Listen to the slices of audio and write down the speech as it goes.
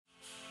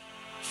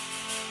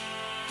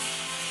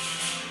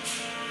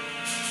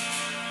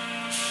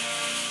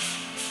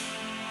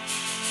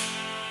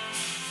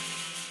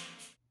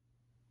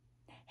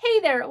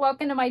there,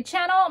 welcome to my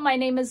channel. My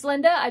name is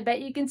Linda. I bet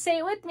you can say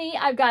it with me.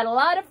 I've got a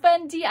lot of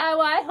fun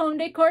DIY home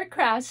decor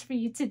crafts for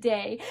you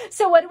today.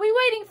 So what are we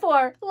waiting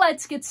for?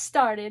 Let's get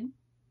started.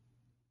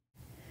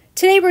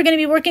 Today we're going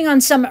to be working on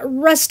some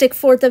rustic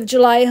 4th of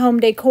July home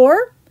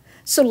decor.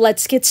 So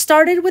let's get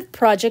started with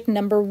project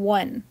number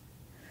 1.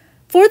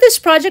 For this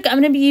project, I'm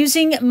going to be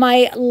using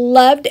my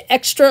loved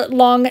extra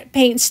long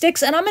paint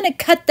sticks, and I'm going to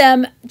cut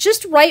them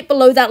just right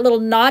below that little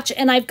notch,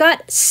 and I've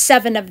got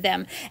 7 of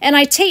them. And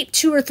I taped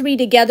 2 or 3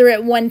 together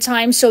at one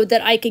time so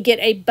that I could get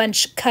a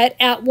bunch cut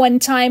at one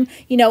time,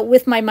 you know,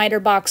 with my miter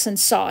box and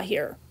saw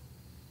here.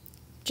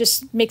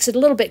 Just makes it a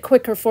little bit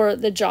quicker for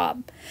the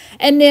job.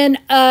 And then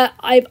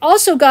I've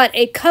also got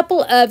a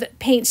couple of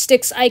paint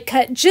sticks I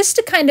cut just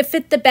to kind of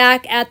fit the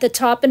back at the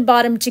top and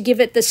bottom to give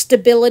it the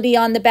stability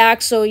on the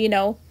back so, you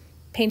know,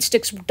 paint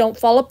sticks don't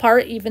fall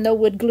apart, even though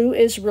wood glue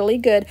is really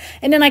good.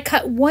 And then I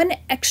cut one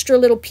extra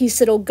little piece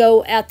that'll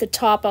go at the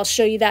top. I'll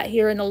show you that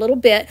here in a little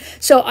bit.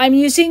 So I'm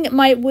using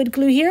my wood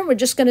glue here. We're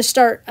just going to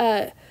start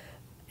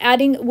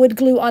adding wood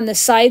glue on the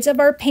sides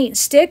of our paint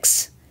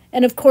sticks.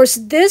 And of course,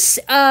 this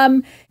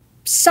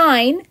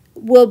sign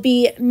will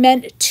be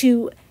meant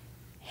to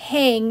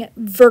hang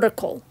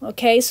vertical.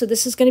 Okay, so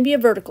this is going to be a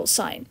vertical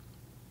sign.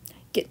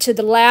 Get to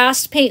the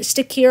last paint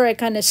stick here. I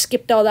kind of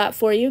skipped all that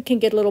for you. It can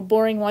get a little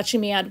boring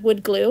watching me add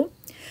wood glue.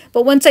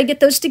 But once I get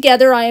those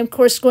together, I am, of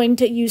course, going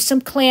to use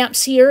some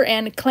clamps here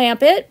and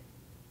clamp it.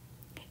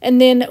 And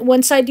then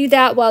once I do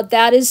that, while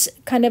that is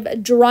kind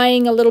of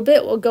drying a little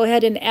bit, we'll go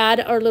ahead and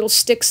add our little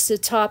sticks to the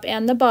top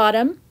and the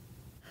bottom.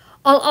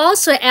 I'll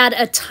also add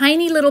a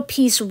tiny little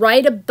piece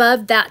right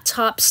above that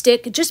top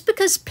stick just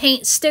because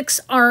paint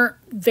sticks aren't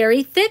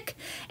very thick,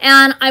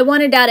 and I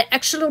wanted to add an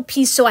extra little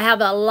piece so I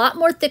have a lot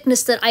more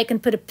thickness that I can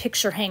put a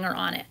picture hanger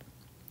on it.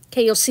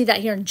 Okay, you'll see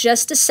that here in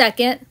just a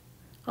second.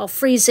 I'll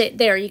freeze it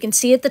there. You can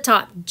see at the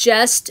top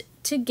just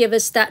to give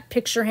us that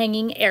picture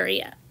hanging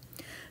area.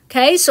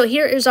 Okay, so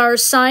here is our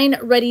sign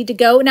ready to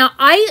go. Now,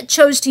 I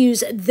chose to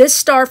use this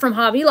star from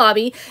Hobby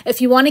Lobby.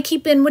 If you want to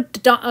keep in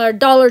with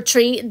Dollar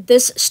Tree,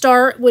 this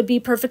star would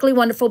be perfectly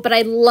wonderful, but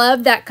I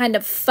love that kind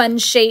of fun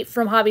shape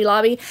from Hobby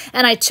Lobby,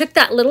 and I took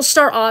that little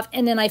star off,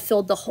 and then I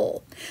filled the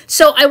hole.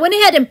 So I went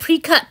ahead and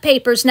pre-cut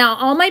papers. Now,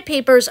 all my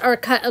papers are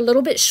cut a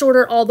little bit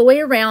shorter all the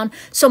way around,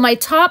 so my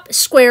top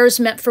square is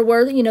meant for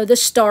where, you know, the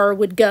star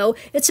would go.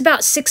 It's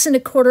about 6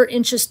 1/4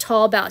 inches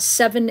tall, about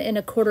 7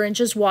 1/4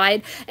 inches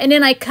wide, and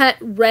then I cut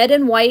red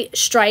and white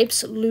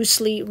stripes,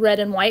 loosely red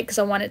and white, because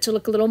I want it to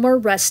look a little more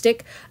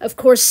rustic. Of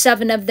course,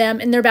 7 of them,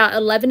 and they're about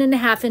 11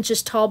 1/2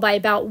 inches tall by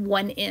about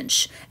 1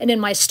 inch. And then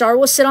my star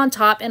will sit on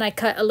top, and I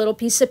cut a little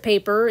piece of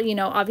paper, you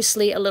know,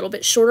 obviously a little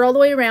bit shorter all the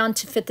way around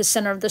to fit the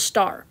center of the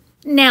star.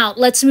 Now,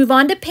 let's move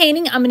on to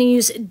painting. I'm going to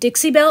use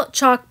Dixie Belt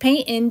chalk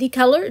paint in the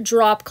color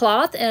Drop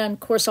Cloth, and of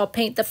course, I'll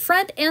paint the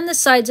front and the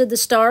sides of the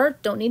star.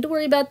 Don't need to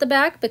worry about the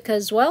back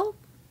because, well,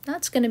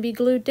 that's going to be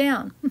glued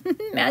down.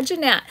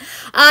 Imagine that.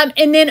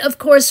 And then, of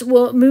course,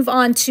 we'll move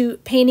on to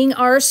painting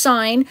our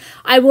sign.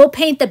 I will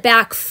paint the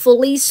back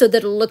fully so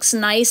that it looks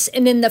nice.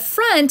 And in the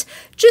front,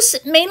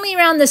 just mainly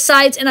around the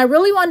sides. And I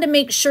really wanted to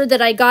make sure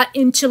that I got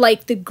into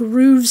like the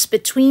grooves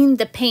between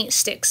the paint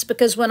sticks.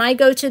 Because when I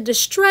go to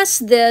distress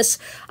this,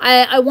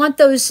 I want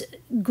those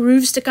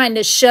grooves to kind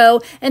of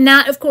show. And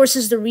that, of course,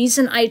 is the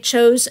reason I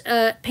chose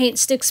paint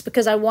sticks,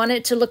 because I want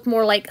it to look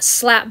more like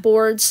slat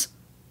boards.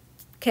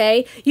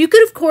 Okay, you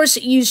could, of course,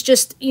 use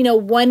just, you know,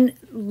 one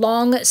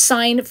long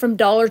sign from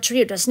Dollar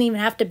Tree. It doesn't even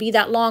have to be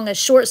that long. A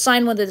short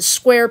sign, one of the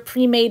square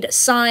pre-made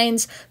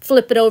signs,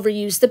 flip it over,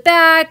 use the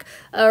back,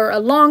 or a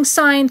long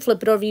sign,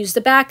 flip it over, use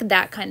the back,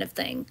 that kind of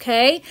thing,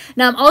 okay?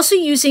 Now, I'm also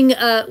using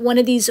one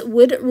of these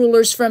wood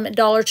rulers from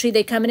Dollar Tree.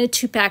 They come in a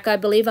 2-pack, I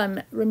believe.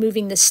 I'm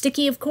removing the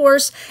sticky, of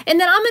course. And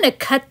then I'm going to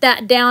cut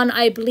that down,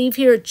 I believe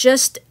here,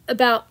 just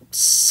about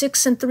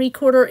 6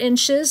 3/4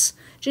 inches,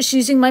 just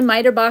using my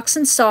miter box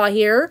and saw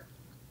here.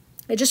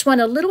 I just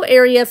want a little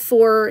area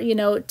for, you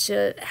know,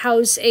 to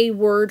house a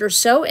word or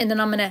so. And then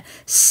I'm going to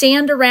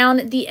sand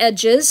around the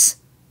edges,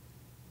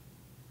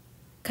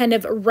 kind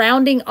of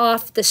rounding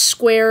off the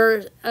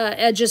square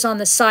edges on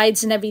the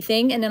sides and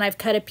everything. And then I've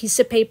cut a piece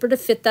of paper to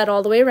fit that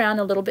all the way around,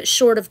 a little bit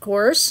short, of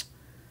course.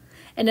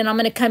 And then I'm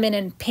going to come in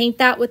and paint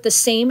that with the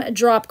same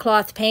drop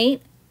cloth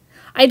paint.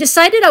 I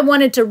decided I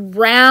wanted to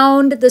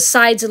round the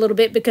sides a little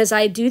bit because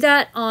I do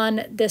that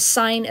on the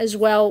sign as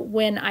well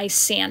when I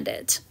sand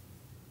it.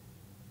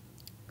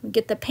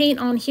 Get the paint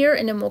on here,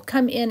 and then we'll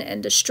come in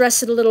and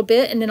distress it a little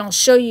bit, and then I'll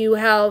show you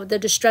how the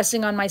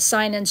distressing on my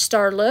sign and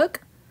star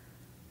look.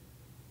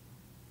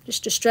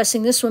 Just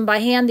distressing this one by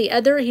hand. The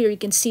other, here you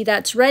can see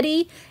that's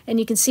ready, and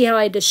you can see how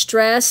I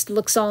distressed.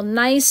 Looks all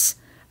nice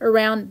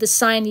around the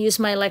sign. Use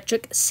my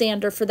electric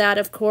sander for that,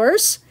 of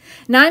course.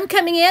 Now I'm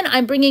coming in,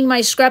 I'm bringing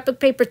my scrapbook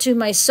paper to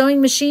my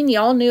sewing machine.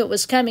 Y'all knew it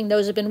was coming.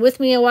 Those have been with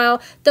me a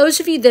while. Those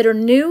of you that are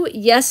new,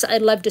 yes, I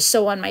love to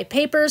sew on my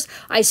papers.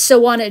 I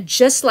sew on it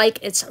just like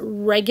it's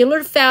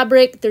regular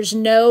fabric. There's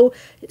no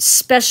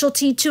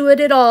specialty to it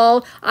at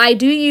all. I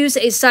do use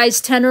a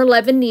size 10 or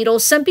 11 needle.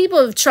 Some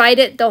people have tried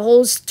it. The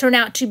holes turn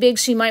out too big,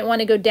 so you might want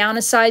to go down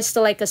a size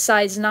to like a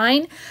size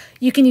 9.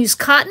 You can use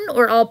cotton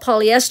or all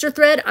polyester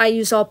thread. I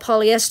use all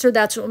polyester.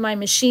 That's what my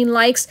machine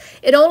likes.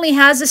 It only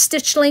has a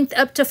stitch length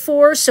up to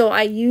 4, so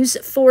I use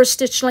 4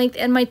 stitch length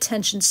and my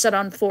tension set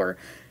on 4.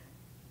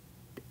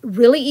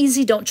 Really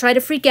easy. Don't try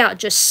to freak out.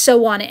 Just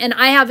sew on it. And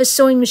I have a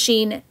sewing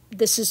machine.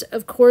 This is,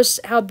 of course,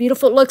 how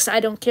beautiful it looks. I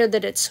don't care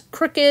that it's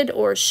crooked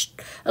or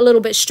a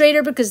little bit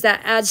straighter because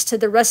that adds to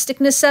the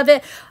rusticness of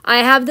it. I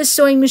have this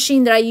sewing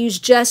machine that I use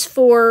just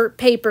for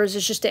papers.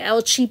 It's just an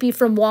El Cheapy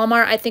from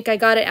Walmart. I think I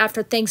got it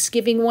after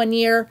Thanksgiving one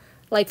year,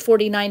 like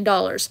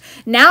 $49.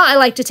 Now I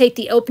like to take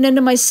the open end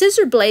of my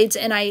scissor blades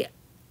and I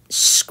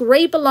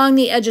scrape along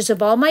the edges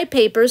of all my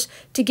papers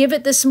to give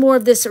it this more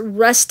of this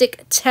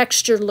rustic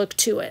texture look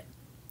to it.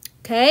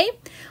 Okay,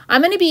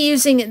 I'm going to be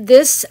using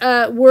this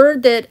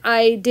word that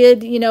I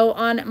did,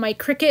 on my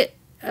Cricut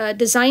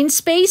design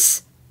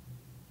space.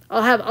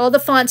 I'll have all the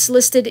fonts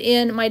listed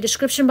in my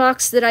description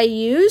box that I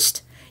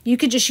used. You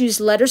could just use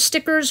letter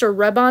stickers or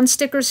rub-on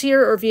stickers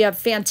here, or if you have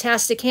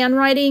fantastic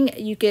handwriting,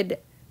 you could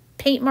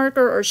paint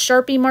marker or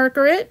Sharpie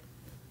marker it.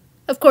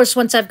 Of course,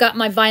 once I've got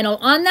my vinyl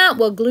on that,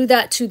 we'll glue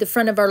that to the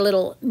front of our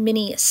little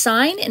mini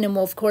sign, and then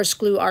we'll, of course,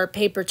 glue our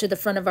paper to the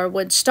front of our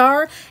wood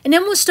star, and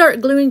then we'll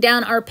start gluing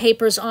down our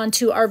papers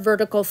onto our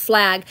vertical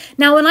flag.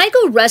 Now, when I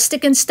go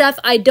rustic and stuff,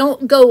 I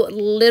don't go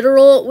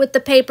literal with the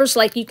papers.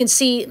 Like you can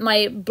see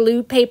my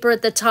blue paper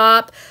at the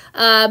top.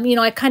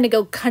 I kind of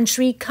go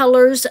country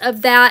colors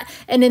of that,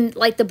 and then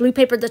like the blue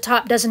paper at the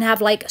top doesn't have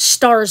like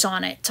stars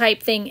on it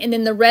type thing, and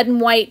then the red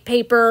and white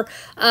paper,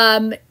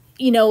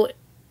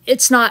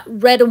 it's not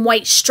red and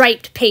white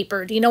striped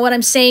paper. Do you know what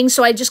I'm saying?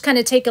 So I just kind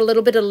of take a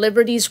little bit of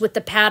liberties with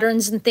the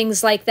patterns and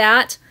things like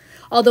that.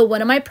 Although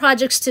one of my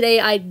projects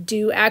today, I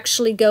do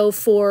actually go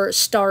for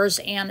stars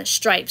and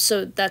stripes.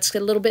 So that's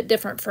a little bit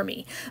different for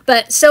me.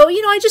 But so,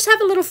 I just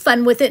have a little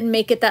fun with it and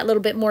make it that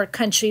little bit more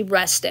country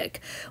rustic.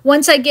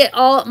 Once I get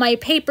all my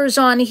papers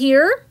on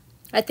here,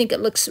 I think it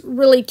looks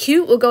really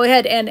cute. We'll go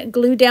ahead and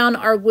glue down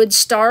our wood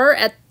star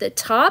at the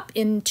top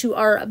into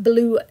our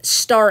blue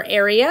star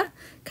area.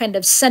 Kind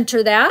of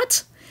center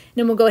that. And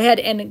then we'll go ahead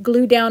and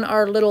glue down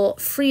our little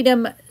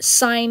freedom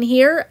sign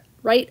here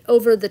right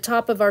over the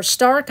top of our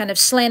star, kind of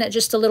slant it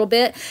just a little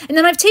bit. And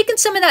then I've taken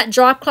some of that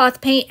drop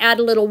cloth paint, add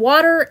a little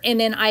water,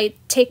 and then I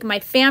take my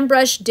fan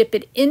brush, dip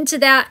it into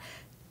that,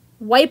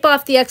 wipe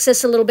off the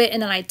excess a little bit,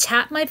 and then I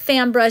tap my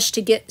fan brush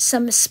to get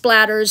some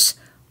splatters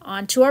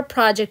onto our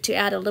project to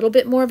add a little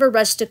bit more of a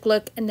rustic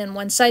look. And then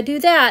once I do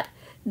that,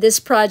 this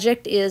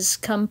project is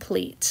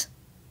complete.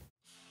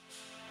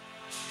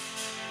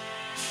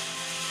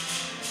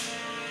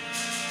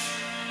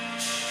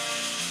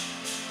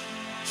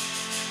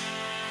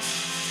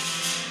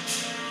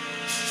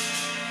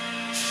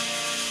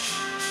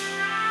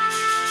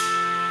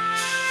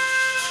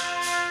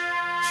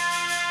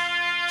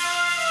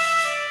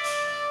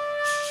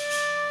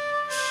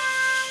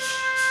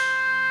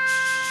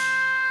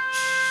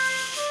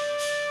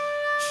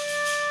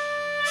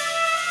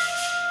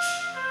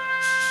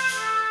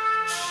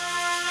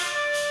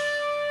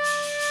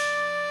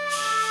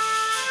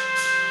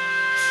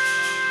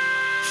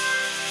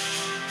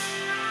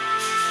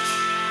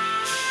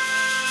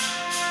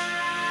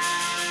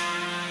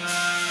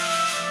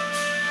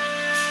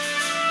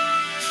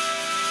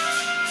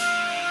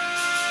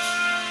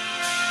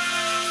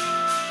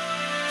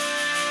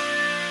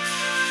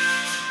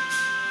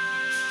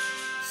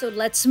 So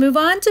let's move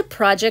on to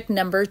project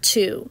number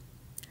 2.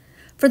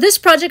 For this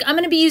project, I'm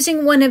going to be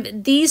using one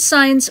of these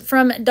signs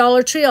from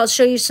Dollar Tree. I'll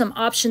show you some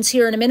options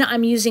here in a minute.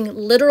 I'm using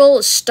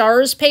literal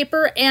stars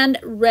paper and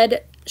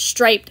red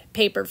striped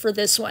paper for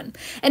this one.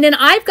 And then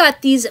I've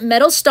got these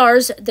metal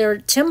stars. They're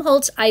Tim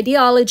Holtz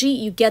Ideology.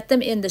 You get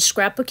them in the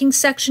scrapbooking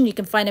section. You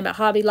can find them at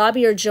Hobby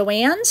Lobby or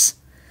Joann's.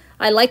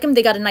 I like them.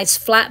 They got a nice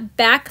flat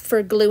back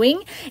for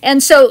gluing.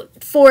 And so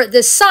for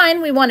this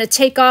sign, we want to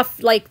take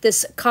off like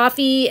this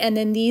coffee and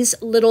then these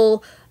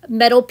little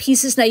metal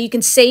pieces. Now you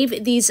can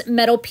save these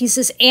metal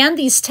pieces and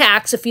these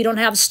tacks if you don't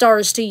have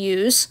stars to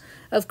use,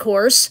 of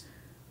course.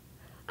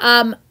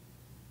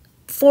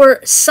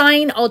 For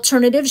sign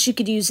alternatives, you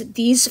could use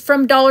these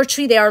from Dollar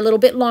Tree. They are a little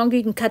bit longer.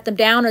 You can cut them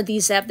down, or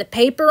these have the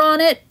paper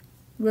on it.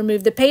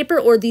 Remove the paper,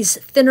 or these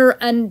thinner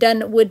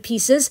undone wood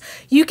pieces.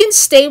 You can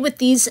stay with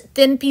these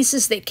thin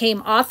pieces that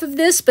came off of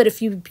this, but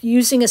if you're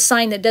using a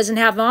sign that doesn't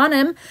have on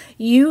them,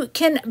 you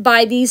can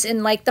buy these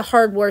in like the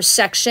hardware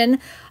section.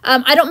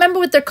 I don't remember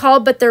what they're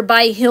called, but they're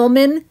by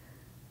Hillman.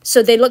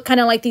 So they look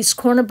kind of like these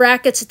corner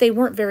brackets. They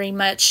weren't very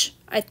much.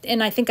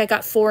 And I think I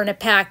got 4 in a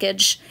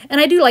package. And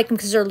I do like them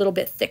because they're a little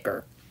bit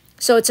thicker.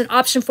 So it's an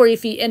option for you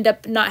if you end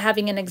up not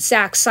having an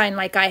exact sign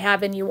like I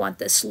have and you want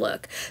this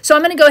look. So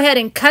I'm going to go ahead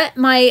and cut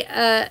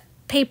my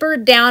paper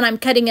down. I'm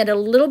cutting it a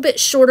little bit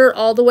shorter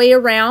all the way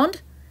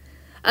around.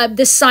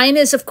 The sign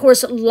is, of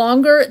course,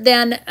 longer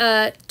than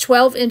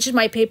 12 inches.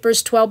 My paper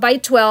is 12 by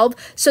 12.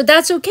 So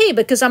that's okay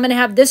because I'm going to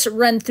have this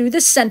run through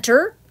the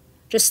center,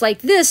 just like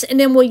this. And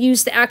then we'll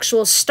use the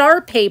actual star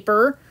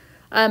paper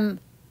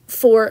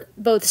for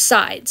both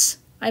sides.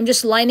 I'm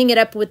just lining it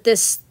up with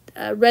this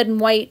red and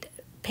white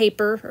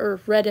paper, or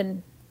red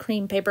and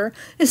cream paper,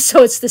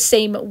 so it's the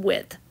same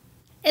width.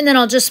 And then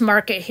I'll just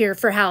mark it here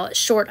for how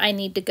short I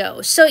need to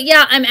go. So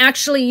yeah, I'm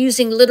actually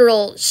using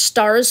literal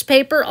stars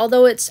paper,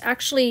 although it's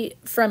actually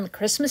from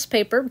Christmas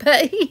paper,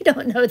 but you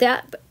don't know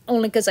that, but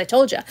only because I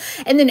told you.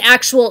 And then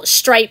actual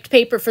striped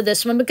paper for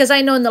this one, because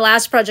I know in the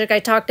last project I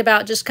talked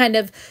about just kind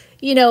of,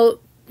 you know,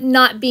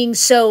 not being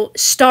so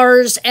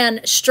stars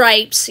and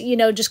stripes, you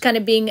know, just kind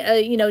of being,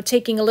 you know,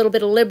 taking a little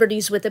bit of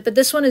liberties with it. But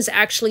this one is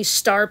actually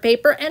star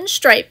paper and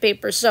stripe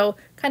paper, so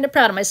kind of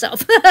proud of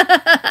myself.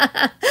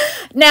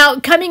 Now,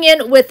 coming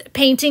in with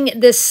painting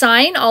this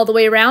sign all the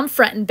way around,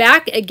 front and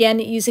back, again,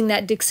 using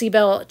that Dixie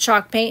Belle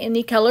chalk paint in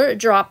the color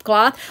drop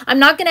cloth. I'm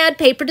not going to add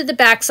paper to the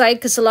back side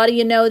because a lot of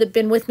you know that have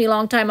been with me a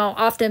long time, I'll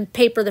often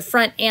paper the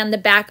front and the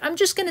back. I'm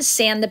just going to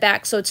sand the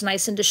back so it's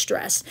nice and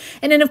distressed.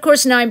 And then, of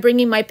course, now I'm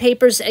bringing my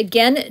papers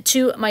again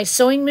to my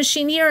sewing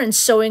machine here and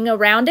sewing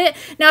around it.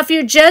 Now, if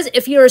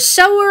you're a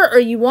sewer or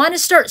you want to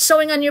start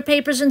sewing on your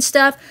papers and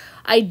stuff,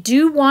 I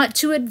do want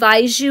to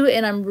advise you,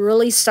 and I'm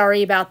really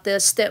sorry about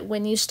this, that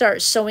when you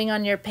start sewing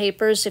on your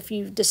papers, if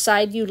you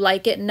decide you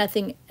like it,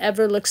 nothing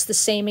ever looks the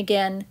same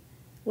again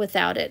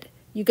without it.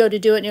 You go to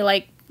do it and you're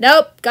like,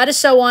 nope, got to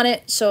sew on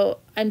it. So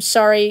I'm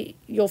sorry,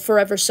 you'll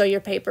forever sew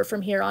your paper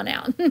from here on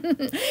out.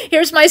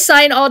 Here's my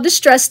sign all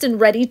distressed and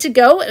ready to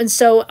go. And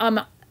so I'm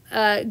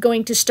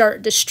going to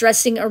start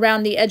distressing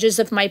around the edges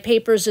of my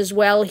papers as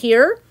well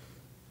here.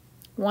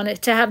 Want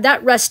it to have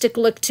that rustic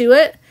look to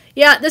it.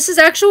 Yeah, this is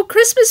actual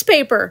Christmas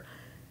paper.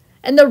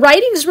 And the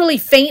writing's really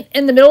faint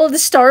in the middle of the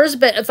stars,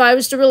 but if I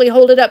was to really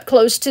hold it up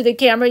close to the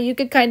camera, you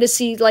could kind of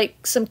see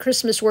like some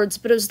Christmas words,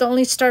 but it was the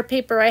only star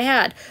paper I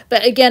had.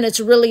 But again, it's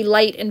really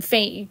light and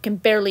faint. You can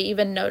barely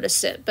even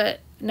notice it.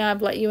 But now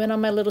I've let you in on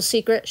my little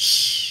secret.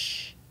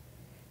 Shh.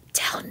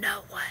 Tell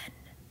no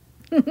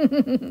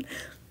one.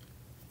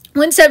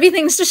 Once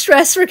everything's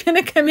distressed, we're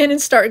going to come in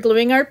and start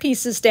gluing our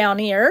pieces down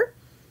here,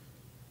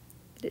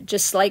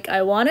 just like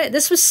I want it.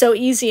 This was so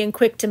easy and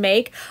quick to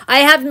make. I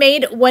have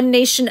made One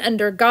Nation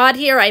Under God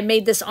here. I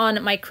made this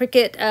on my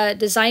Cricut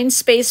design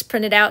space,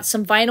 printed out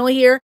some vinyl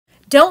here.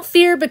 Don't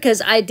fear,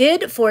 because I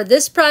did for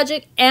this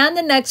project and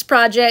the next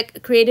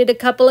project, created a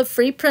couple of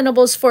free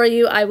printables for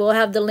you. I will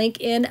have the link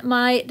in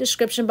my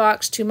description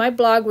box to my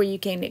blog where you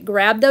can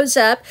grab those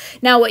up.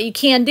 Now, what you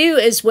can do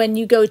is when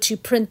you go to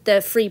print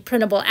the free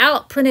printable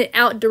out, print it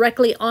out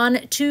directly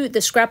onto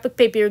the scrapbook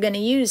paper you're going to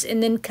use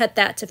and then cut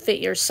that to fit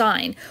your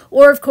sign.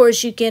 Or, of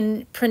course, you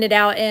can print it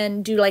out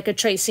and do like a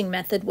tracing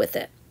method with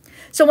it.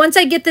 So once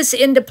I get this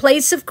into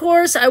place, of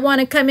course, I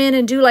want to come in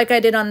and do like I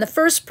did on the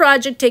first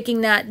project, taking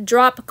that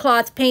drop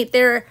cloth paint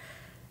there,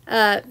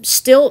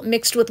 still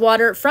mixed with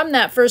water from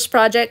that first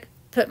project,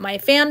 put my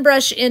fan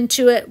brush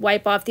into it,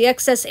 wipe off the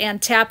excess,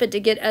 and tap it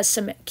to get us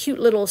some cute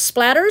little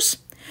splatters.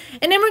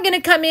 And then we're going to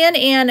come in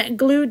and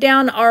glue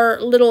down our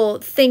little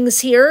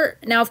things here.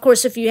 Now, of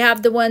course, if you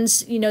have the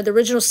ones, you know, the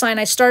original sign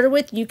I started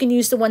with, you can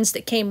use the ones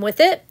that came with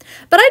it.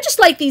 But I just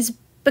like these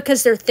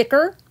because they're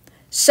thicker.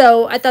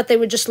 So I thought they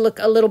would just look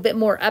a little bit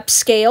more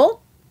upscale.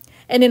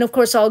 And then, of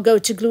course, I'll go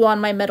to glue on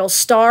my metal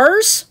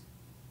stars.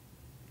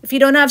 If you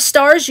don't have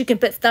stars, you can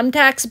put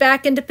thumbtacks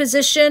back into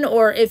position.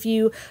 Or if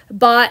you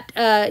bought,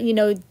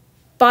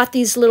 bought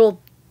these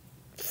little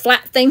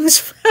flat things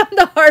from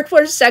the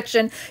hardware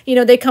section, you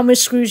know, they come with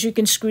screws, you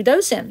can screw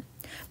those in.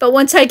 But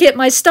once I get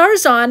my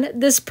stars on,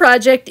 this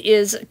project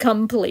is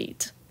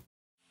complete.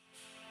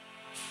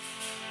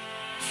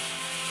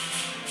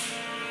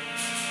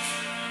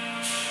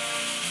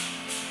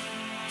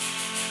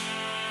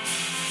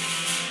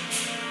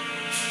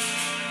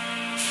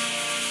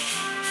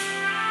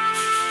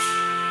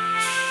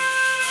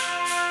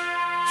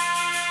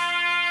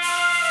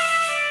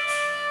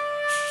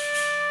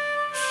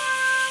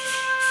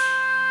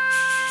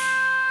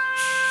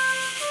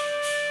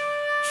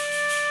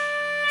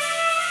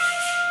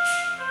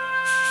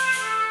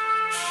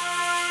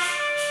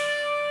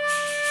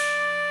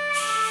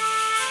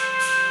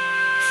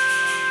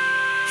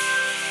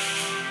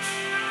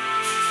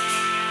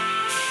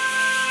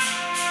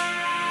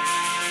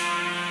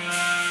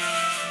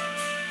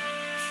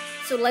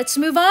 So let's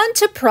move on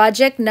to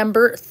project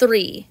number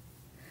 3.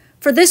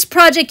 For this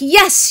project,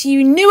 yes,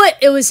 you knew it.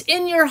 It was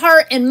in your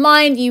heart and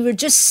mind. You were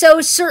just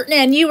so certain,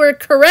 and you were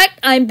correct.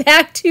 I'm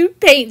back to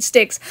paint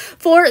sticks.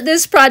 For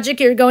this project,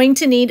 you're going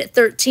to need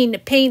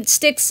 13 paint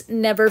sticks.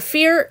 Never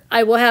fear,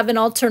 I will have an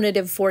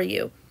alternative for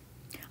you.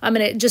 I'm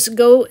going to just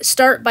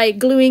start by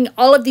gluing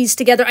all of these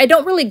together. I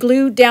don't really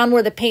glue down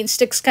where the paint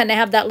sticks kind of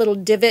have that little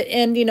divot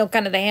in, you know,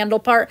 kind of the handle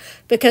part,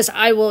 because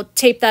I will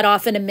tape that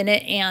off in a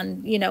minute,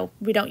 and, you know,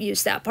 we don't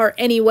use that part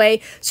anyway.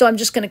 So I'm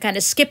just going to kind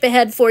of skip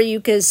ahead for you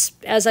because,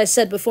 as I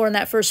said before in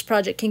that first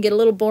project, can get a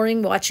little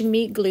boring watching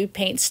me glue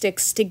paint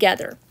sticks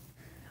together.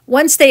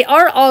 Once they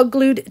are all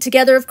glued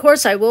together, of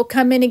course, I will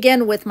come in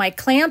again with my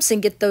clamps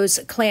and get those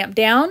clamped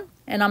down.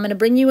 And I'm going to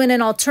bring you in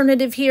an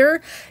alternative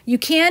here. You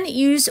can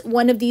use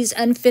one of these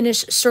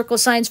unfinished circle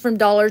signs from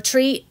Dollar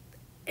Tree.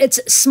 It's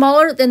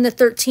smaller than the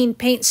 13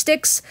 paint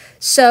sticks.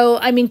 So,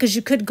 I mean, because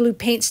you could glue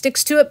paint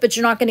sticks to it, but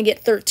you're not going to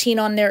get 13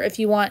 on there if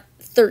you want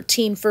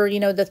 13 for, you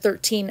know, the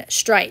 13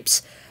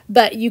 stripes.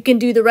 But you can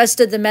do the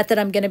rest of the method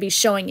I'm going to be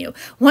showing you.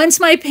 Once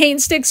my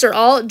paint sticks are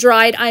all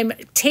dried, I'm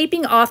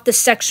taping off the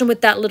section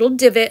with that little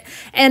divot,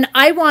 and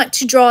I want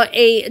to draw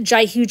a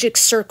gihugic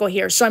circle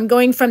here. So I'm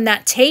going from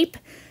that tape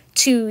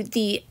to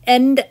the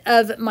end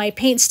of my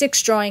paint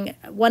sticks, drawing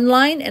one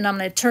line, and I'm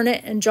going to turn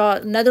it and draw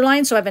another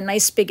line. So I have a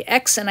nice big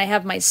X, and I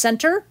have my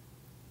center.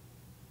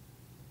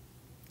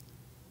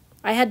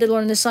 I had to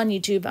learn this on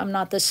YouTube. I'm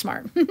not this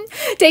smart.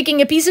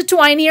 Taking a piece of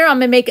twine here, I'm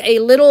going to make a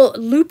little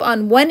loop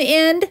on one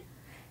end.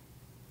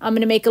 I'm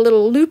going to make a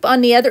little loop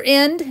on the other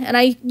end, and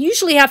I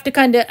usually have to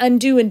kind of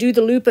undo and do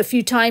the loop a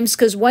few times,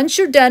 because once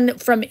you're done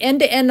from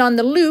end to end on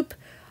the loop,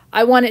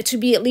 I want it to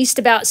be at least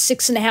about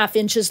 6.5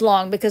 inches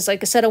long, because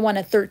like I said, I want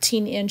a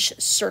 13-inch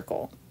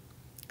circle.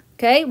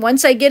 Okay,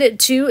 once I get it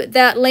to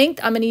that length,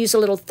 I'm going to use a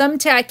little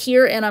thumbtack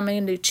here, and I'm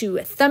going to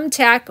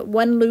thumbtack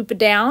one loop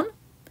down,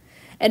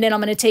 and then I'm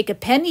going to take a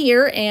pen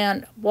here,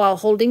 and while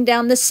holding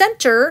down the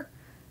center,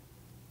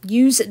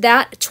 use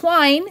that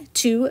twine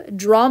to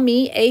draw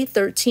me a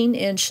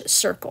 13-inch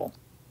circle.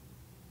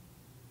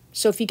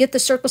 So if you get the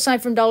circle sign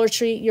from Dollar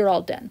Tree, you're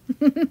all done.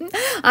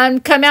 I'm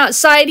come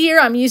outside here.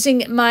 I'm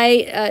using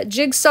my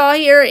jigsaw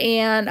here,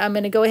 and I'm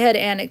going to go ahead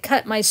and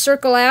cut my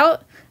circle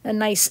out. A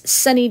nice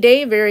sunny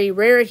day, very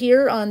rare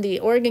here on the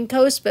Oregon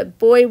coast, but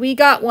boy, we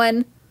got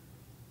one.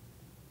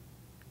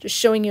 Just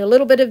showing you a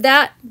little bit of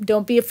that.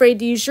 Don't be afraid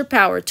to use your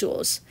power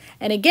tools.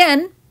 And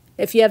again,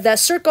 if you have that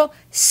circle,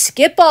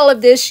 skip all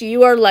of this.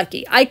 You are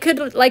lucky. I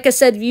could, like I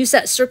said, use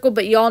that circle,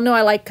 but you all know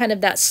I like kind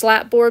of that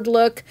slat board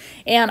look,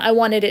 and I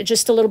wanted it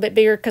just a little bit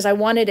bigger because I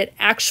wanted it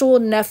actual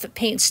enough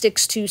paint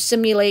sticks to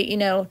simulate, you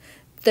know,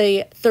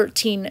 the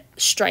 13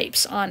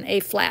 stripes on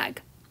a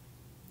flag.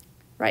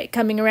 Right,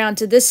 coming around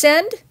to this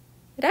end.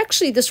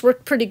 This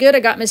worked pretty good. I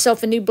got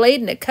myself a new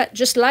blade, and it cut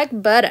just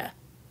like butter.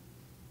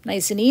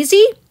 Nice and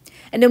easy.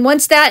 And then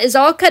once that is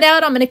all cut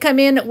out, I'm going to come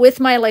in with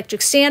my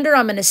electric sander.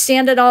 I'm going to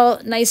sand it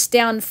all nice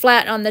down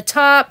flat on the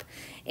top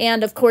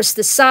and, of course,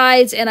 the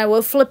sides. And I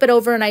will flip it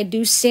over, and I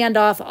do sand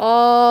off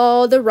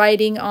all the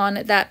writing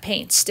on that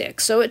paint stick.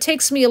 So it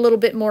takes me a little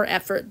bit more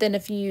effort than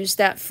if you use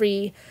that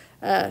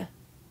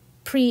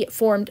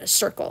pre-formed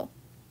circle.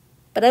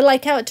 But I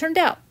like how it turned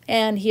out.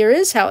 And here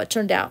is how it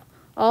turned out.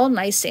 All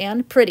nice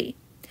and pretty.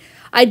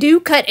 I do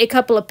cut a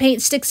couple of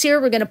paint sticks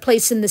here. We're going to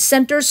place in the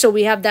center so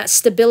we have that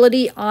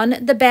stability on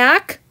the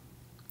back.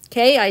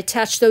 Okay, I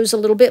attach those a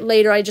little bit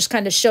later. I just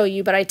kind of show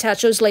you, but I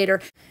attach those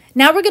later.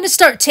 Now we're going to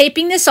start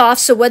taping this off.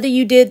 So whether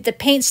you did the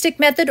paint stick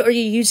method or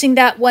you're using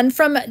that one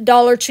from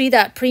Dollar Tree,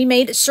 that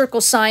pre-made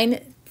circle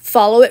sign,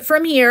 follow it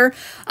from here.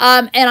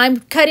 And I'm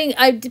cutting,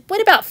 I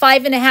went about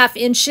 5.5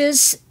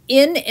 inches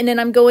in, and then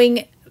I'm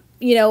going,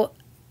 you know,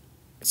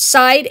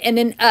 side and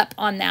then up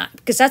on that,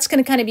 because that's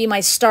going to kind of be my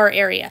star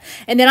area.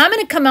 And then I'm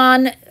going to come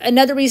on,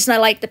 another reason I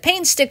like the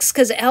paint sticks,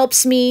 because it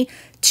helps me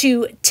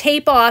to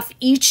tape off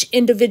each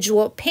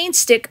individual paint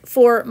stick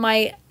for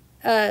my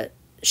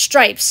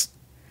stripes.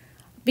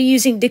 I'll be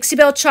using Dixie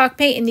Belle chalk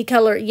paint in the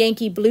color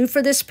Yankee Blue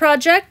for this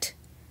project,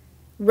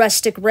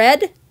 Rustic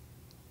Red,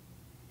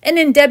 and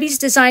then Debbie's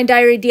Design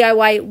Diary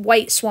DIY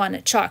White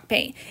Swan chalk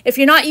paint. If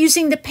you're not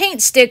using the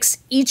paint sticks,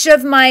 each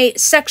of my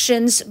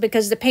sections,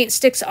 because the paint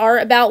sticks are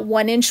about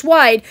 1 inch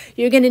wide,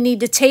 you're going to need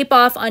to tape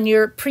off on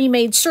your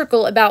pre-made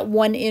circle about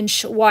 1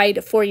 inch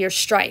wide for your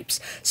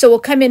stripes. So we'll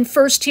come in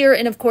first here,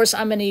 and of course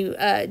I'm going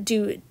to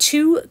do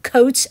 2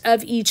 coats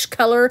of each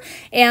color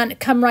and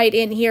come right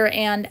in here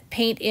and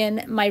paint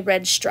in my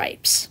red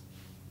stripes.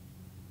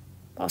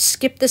 I'll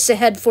skip this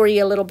ahead for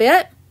you a little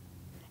bit.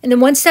 And then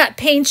once that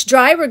paint's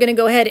dry, we're going to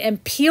go ahead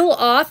and peel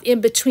off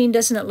in between.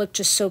 Doesn't it look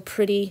just so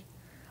pretty?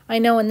 I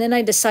know, and then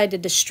I decided to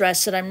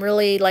distress it. I'm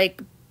really like,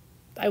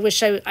 I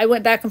wish I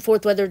went back and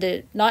forth whether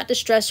to not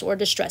distress or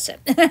distress it.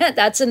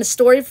 That's a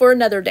story for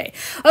another day.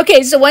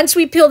 Okay, so once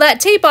we peel that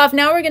tape off,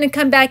 now we're going to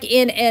come back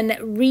in and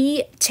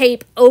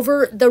re-tape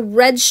over the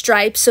red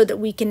stripes so that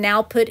we can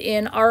now put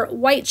in our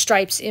white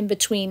stripes in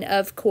between,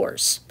 of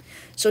course.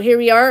 So here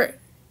we are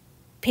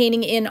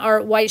painting in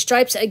our white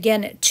stripes.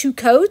 Again, 2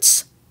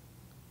 coats,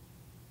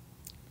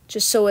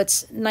 just so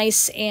it's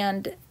nice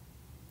and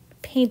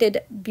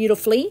painted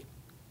beautifully.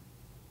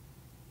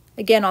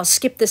 Again, I'll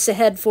skip this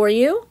ahead for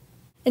you.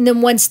 And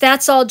then once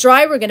that's all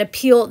dry, we're going to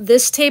peel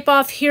this tape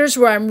off. Here's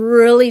where I'm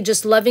really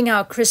just loving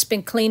how crisp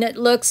and clean it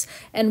looks,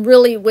 and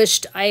really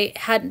wished I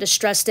hadn't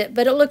distressed it,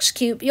 but it looks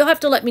cute. You'll have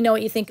to let me know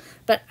what you think,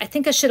 but I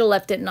think I should have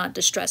left it and not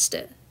distressed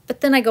it. But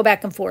then I go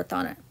back and forth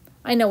on it.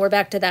 I know, we're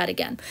back to that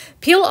again.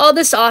 Peel all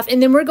this off,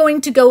 and then we're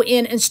going to go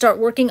in and start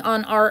working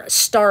on our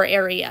star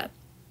area.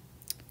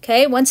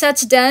 Okay, once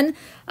that's done,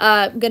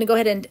 I'm going to go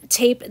ahead and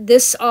tape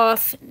this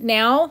off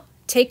now.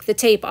 Take the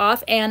tape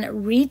off and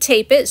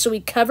retape it so we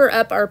cover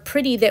up our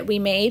pretty that we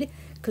made,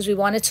 because we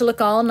want it to look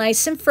all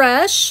nice and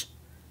fresh.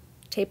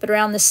 Tape it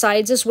around the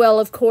sides as well,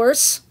 of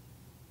course.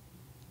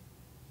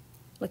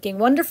 Looking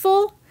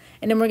wonderful.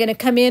 And then we're going to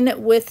come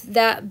in with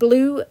that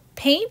blue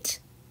paint.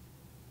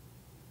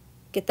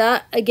 Get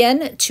that,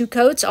 again, 2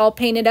 coats all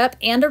painted up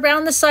and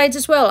around the sides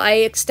as well. I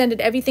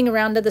extended everything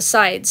around to the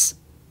sides.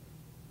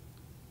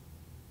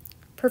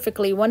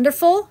 Perfectly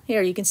wonderful.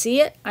 Here, you can see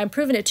it. I'm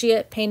proving it to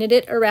you. Painted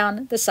it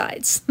around the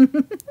sides.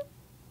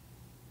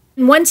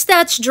 Once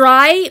that's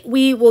dry,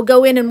 we will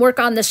go in and work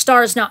on the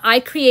stars. Now, I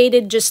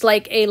created just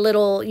like a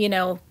little, you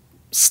know,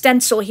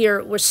 stencil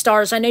here with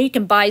stars. I know you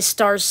can buy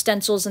stars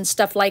stencils and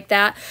stuff like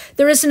that.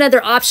 There is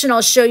another option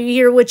I'll show you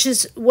here, which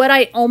is what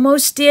I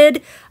almost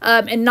did,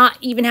 and not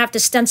even have to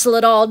stencil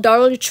at all.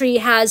 Dollar Tree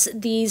has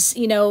these,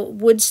 you know,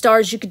 wood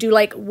stars. You could do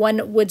like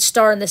 1 wood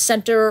star in the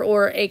center,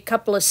 or a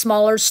couple of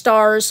smaller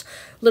stars,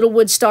 little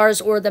wood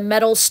stars, or the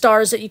metal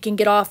stars that you can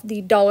get off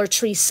the Dollar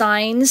Tree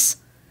signs.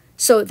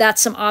 So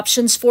that's some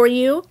options for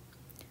you.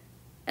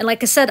 And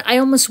like I said, I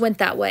almost went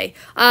that way.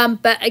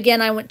 But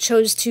again, I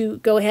chose to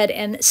go ahead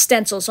and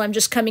stencil. So I'm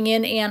just coming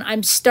in and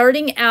I'm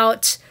starting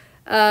out.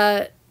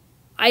 I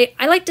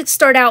like to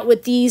start out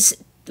with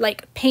these,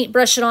 like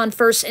paintbrush it on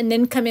first, and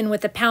then come in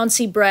with a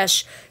pouncy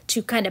brush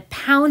to kind of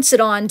pounce it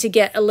on to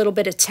get a little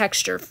bit of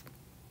texture.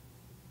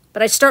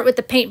 But I start with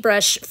the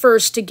paintbrush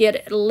first to get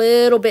it a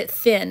little bit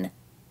thin.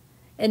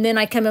 And then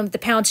I come in with the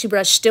pouncy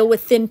brush, still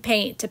with thin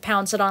paint, to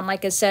pounce it on,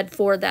 like I said,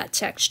 for that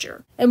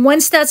texture. And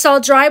once that's all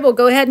dry, we'll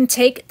go ahead and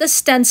take the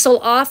stencil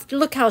off.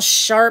 Look how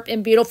sharp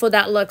and beautiful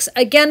that looks.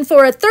 Again,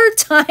 for a 3rd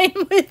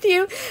time with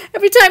you.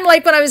 Every time,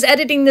 like when I was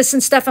editing this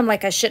and stuff, I'm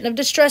like, I shouldn't have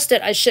distressed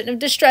it. I shouldn't have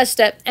distressed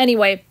it.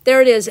 Anyway, there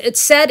it is.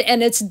 It's set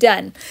and it's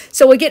done.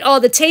 So we'll get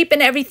all the tape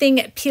and everything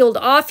peeled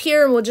off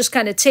here, and we'll just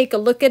kind of take a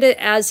look at it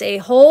as a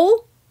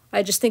whole.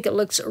 I just think it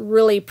looks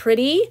really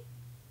pretty.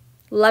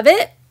 Love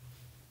it.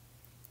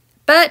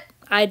 But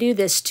I do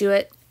this to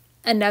it.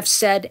 Enough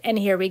said, and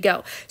here we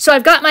go. So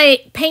I've got my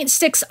paint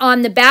sticks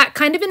on the back,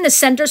 kind of in the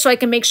center, so I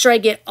can make sure I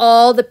get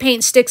all the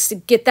paint sticks to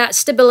get that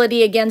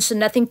stability again so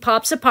nothing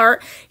pops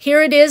apart.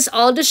 Here it is,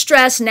 all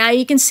distressed. Now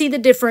you can see the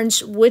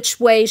difference. Which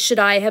way should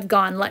I have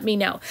gone? Let me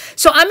know.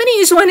 So I'm going to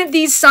use one of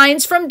these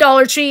signs from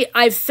Dollar Tree.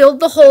 I've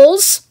filled the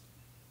holes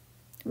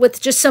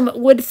with just some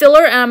wood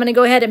filler, and I'm going to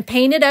go ahead and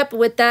paint it up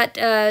with that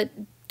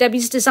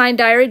Debbie's Design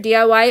Diary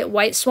DIY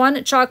White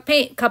Swan chalk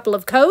paint, a couple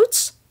of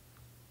coats.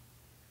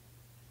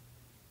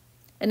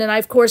 And then I,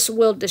 of course,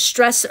 will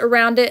distress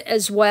around it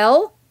as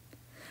well.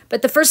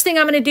 But the first thing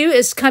I'm going to do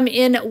is come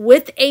in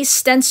with a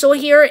stencil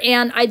here.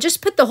 And I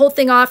just put the whole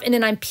thing off. And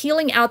then I'm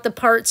peeling out the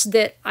parts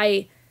that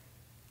I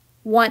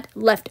want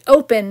left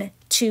open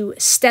to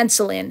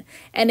stencil in.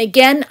 And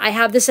again, I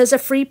have this as a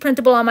free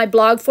printable on my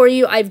blog for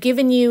you. I've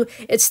given you,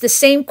 it's the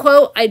same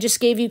quote. I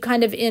just gave you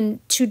kind of in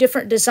 2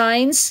 different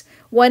designs.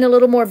 One a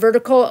little more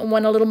vertical and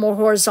one a little more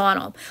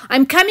horizontal.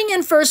 I'm coming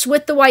in first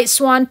with the White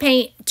Swan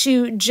paint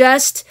to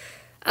just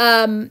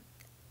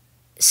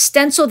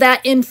stencil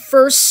that in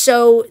first,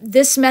 so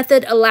this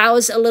method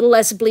allows a little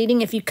less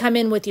bleeding if you come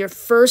in with your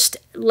first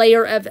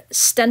layer of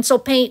stencil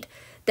paint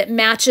that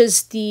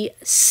matches the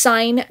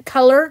sign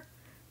color.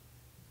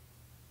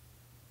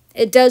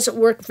 It does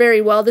work very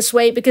well this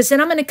way, because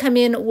then I'm going to come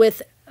in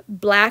with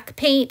black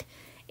paint,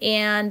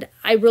 and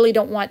I really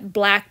don't want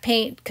black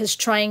paint because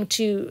trying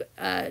to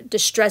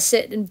distress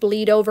it and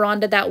bleed over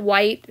onto that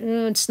white,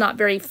 it's not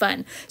very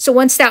fun. So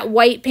once that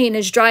white paint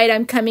is dried,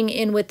 I'm coming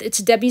in with, it's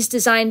Debbie's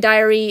Design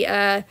Diary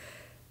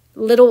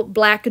Little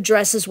Black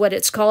Dress is what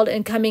it's called,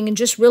 and coming and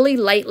just really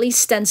lightly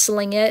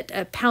stenciling it,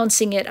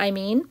 pouncing it, I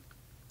mean.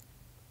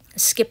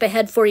 Skip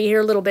ahead for you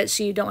here a little bit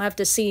so you don't have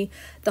to see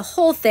the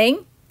whole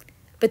thing.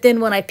 But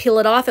then when I peel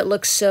it off, it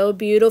looks so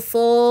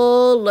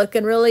beautiful,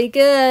 looking really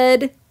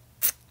good.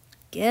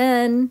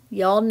 Again,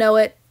 y'all know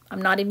it.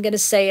 I'm not even going to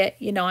say it.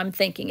 You know I'm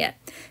thinking it.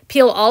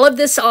 Peel all of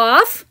this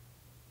off.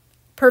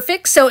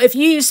 Perfect. So if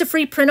you use a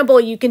free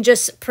printable, you can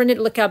just print it.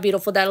 Look how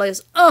beautiful that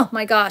is. Oh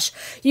my gosh.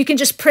 You can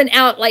just print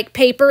out like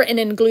paper and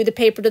then glue the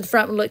paper to the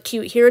front and look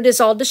cute. Here it is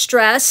all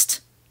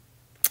distressed.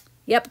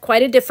 Yep,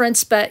 quite a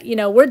difference, but you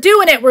know, we're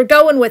doing it. We're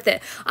going with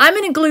it. I'm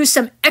going to glue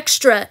some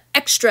extra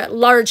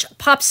large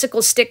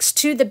popsicle sticks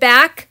to the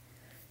back.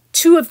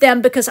 2 of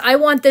them, because I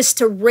want this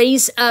to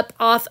raise up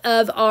off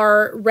of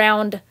our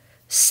round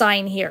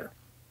sign here.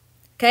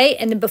 Okay,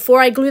 and then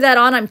before I glue that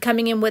on, I'm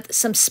coming in with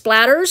some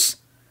splatters.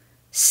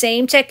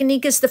 Same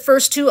technique as the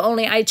first 2,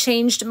 only I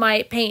changed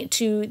my paint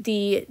to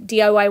the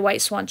DIY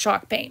White Swan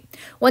chalk paint.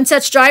 Once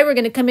that's dry, we're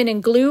going to come in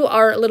and glue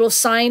our little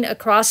sign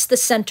across the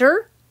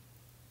center.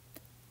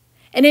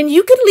 And then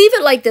you could leave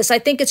it like this. I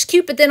think it's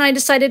cute, but then I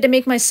decided to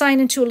make my sign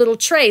into a little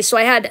tray. So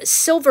I had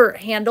silver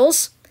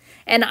handles,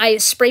 and I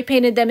spray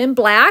painted them in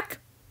black.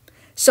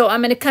 So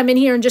I'm going to come in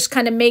here and just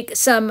kind of make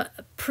some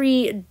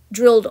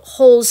pre-drilled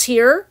holes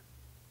here.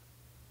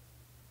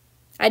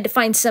 I had to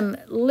find some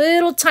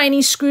little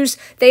tiny screws.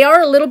 They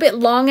are a little bit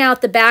long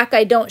out the back.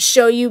 I don't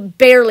show you,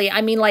 barely.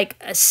 I mean like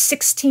a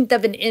 1/16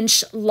 of an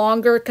inch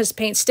longer because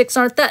paint sticks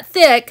aren't that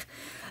thick.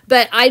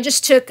 But I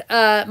just took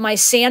my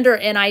sander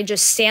and I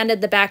just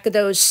sanded the back of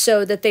those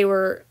so that they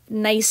were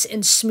nice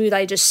and smooth.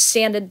 I just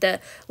sanded the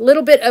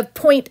little bit of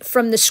point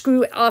from the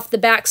screw off the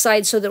back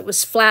side so that it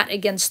was flat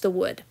against the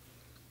wood.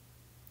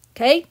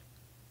 Okay?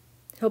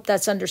 Hope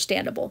that's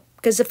understandable.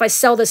 Because if I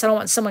sell this, I don't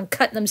want someone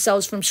cutting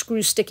themselves from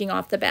screws sticking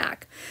off the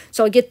back.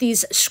 So I'll get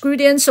these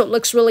screwed in so it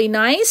looks really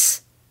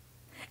nice.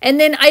 And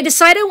then I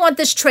decide I want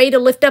this tray to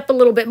lift up a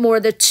little bit more.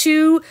 The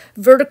two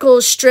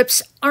vertical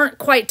strips aren't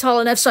quite tall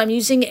enough, so I'm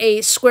using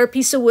a square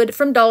piece of wood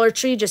from Dollar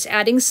Tree, just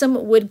adding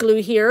some wood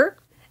glue here.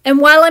 And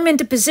while I'm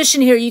into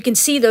position here, you can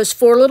see those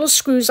 4 little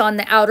screws on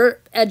the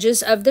outer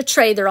edges of the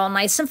tray. They're all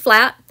nice and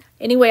flat.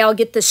 Anyway, I'll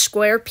get the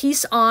square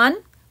piece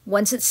on.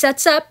 Once it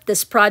sets up,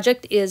 this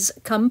project is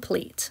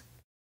complete.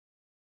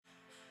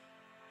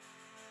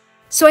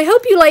 So I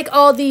hope you like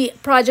all the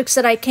projects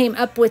that I came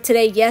up with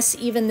today. Yes,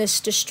 even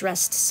this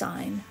distressed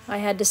sign. I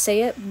had to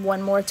say it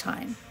one more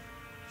time.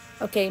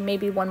 Okay,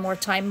 maybe one more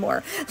time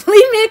more.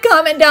 Leave me a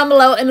comment down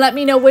below and let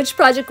me know which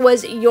project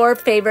was your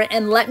favorite,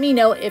 and let me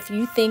know if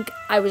you think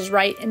I was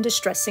right in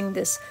distressing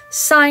this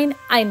sign.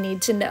 I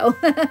need to know.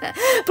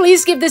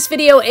 Please give this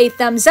video a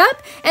thumbs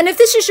up, and if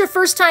this is your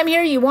first time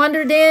here, you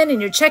wandered in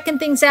and you're checking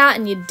things out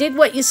and you dig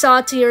what you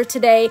saw here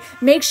today,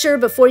 make sure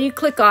before you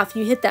click off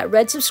you hit that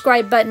red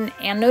subscribe button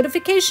and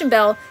notification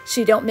bell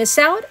so you don't miss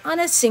out on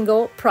a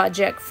single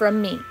project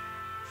from me.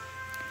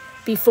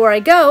 Before I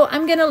go,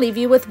 I'm going to leave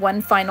you with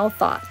one final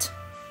thought.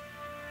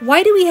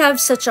 Why do we have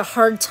such a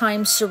hard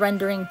time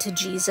surrendering to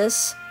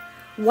Jesus?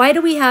 Why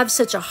do we have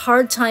such a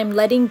hard time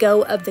letting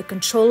go of the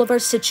control of our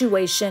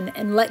situation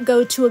and let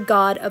go to a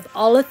God of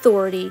all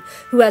authority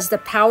who has the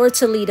power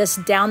to lead us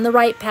down the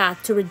right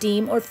path to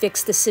redeem or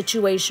fix the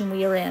situation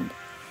we are in?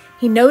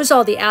 He knows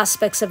all the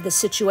aspects of the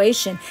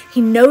situation. He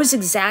knows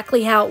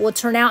exactly how it will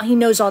turn out. He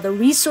knows all the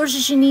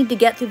resources you need to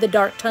get through the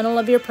dark tunnel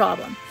of your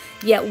problem.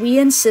 Yet we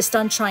insist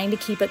on trying to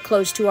keep it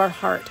close to our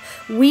heart.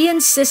 We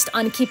insist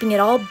on keeping it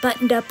all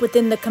buttoned up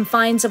within the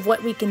confines of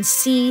what we can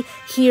see,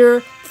 hear,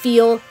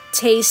 feel,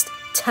 taste,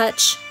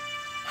 touch.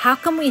 How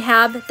can we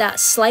have that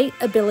slight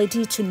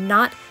ability to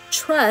not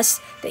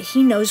trust that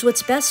He knows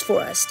what's best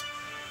for us?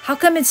 How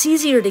come it's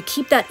easier to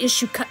keep that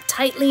issue cut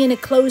tightly in a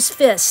closed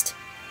fist?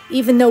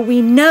 Even though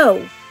we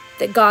know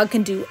that God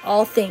can do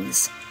all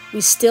things, we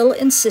still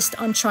insist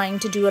on trying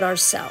to do it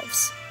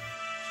ourselves.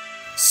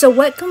 So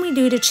what can we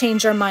do to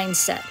change our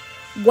mindset?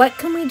 What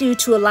can we do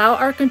to allow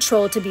our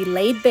control to be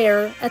laid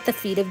bare at the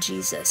feet of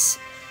Jesus?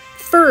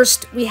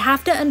 First, we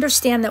have to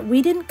understand that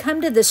we didn't come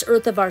to this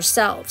earth of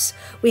ourselves.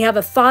 We have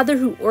a Father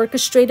who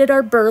orchestrated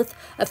our birth,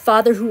 a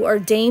Father who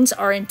ordains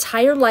our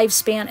entire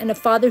lifespan, and a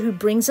Father who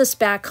brings us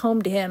back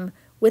home to Him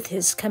with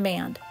His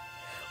command.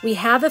 We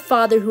have a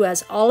Father who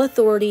has all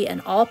authority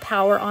and all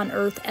power on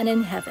earth and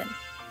in heaven.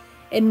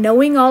 And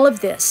knowing all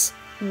of this,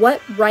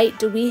 what right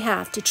do we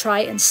have to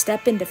try and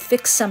step in to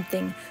fix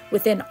something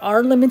within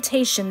our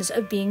limitations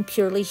of being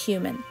purely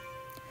human?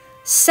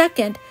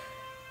 Second,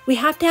 we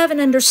have to have an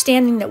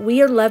understanding that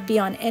we are loved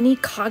beyond any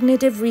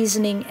cognitive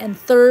reasoning. And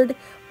third,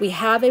 we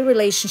have a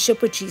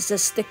relationship with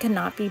Jesus that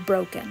cannot be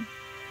broken.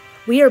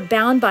 We are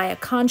bound by a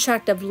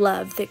contract of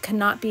love that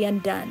cannot be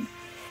undone.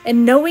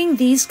 And knowing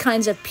these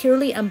kinds of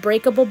purely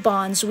unbreakable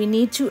bonds, we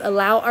need to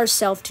allow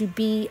ourselves to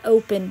be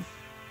open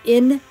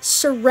in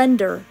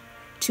surrender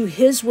to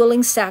His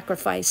willing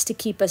sacrifice to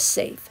keep us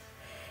safe.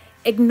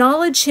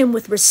 Acknowledge Him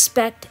with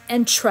respect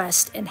and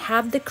trust, and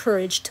have the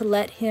courage to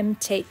let Him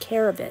take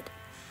care of it.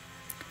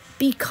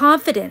 Be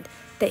confident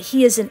that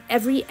He is in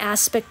every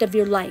aspect of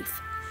your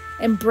life.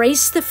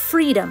 Embrace the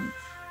freedom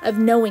of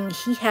knowing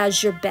He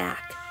has your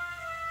back.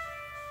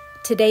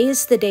 Today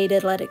is the day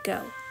to let it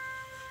go.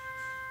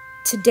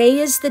 Today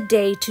is the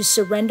day to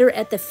surrender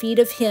at the feet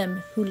of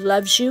Him who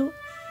loves you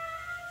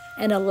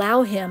and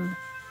allow Him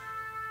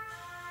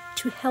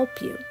to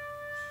help you.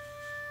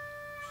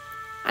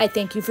 I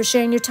thank you for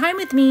sharing your time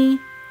with me,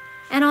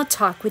 and I'll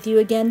talk with you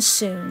again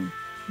soon.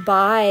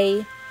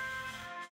 Bye.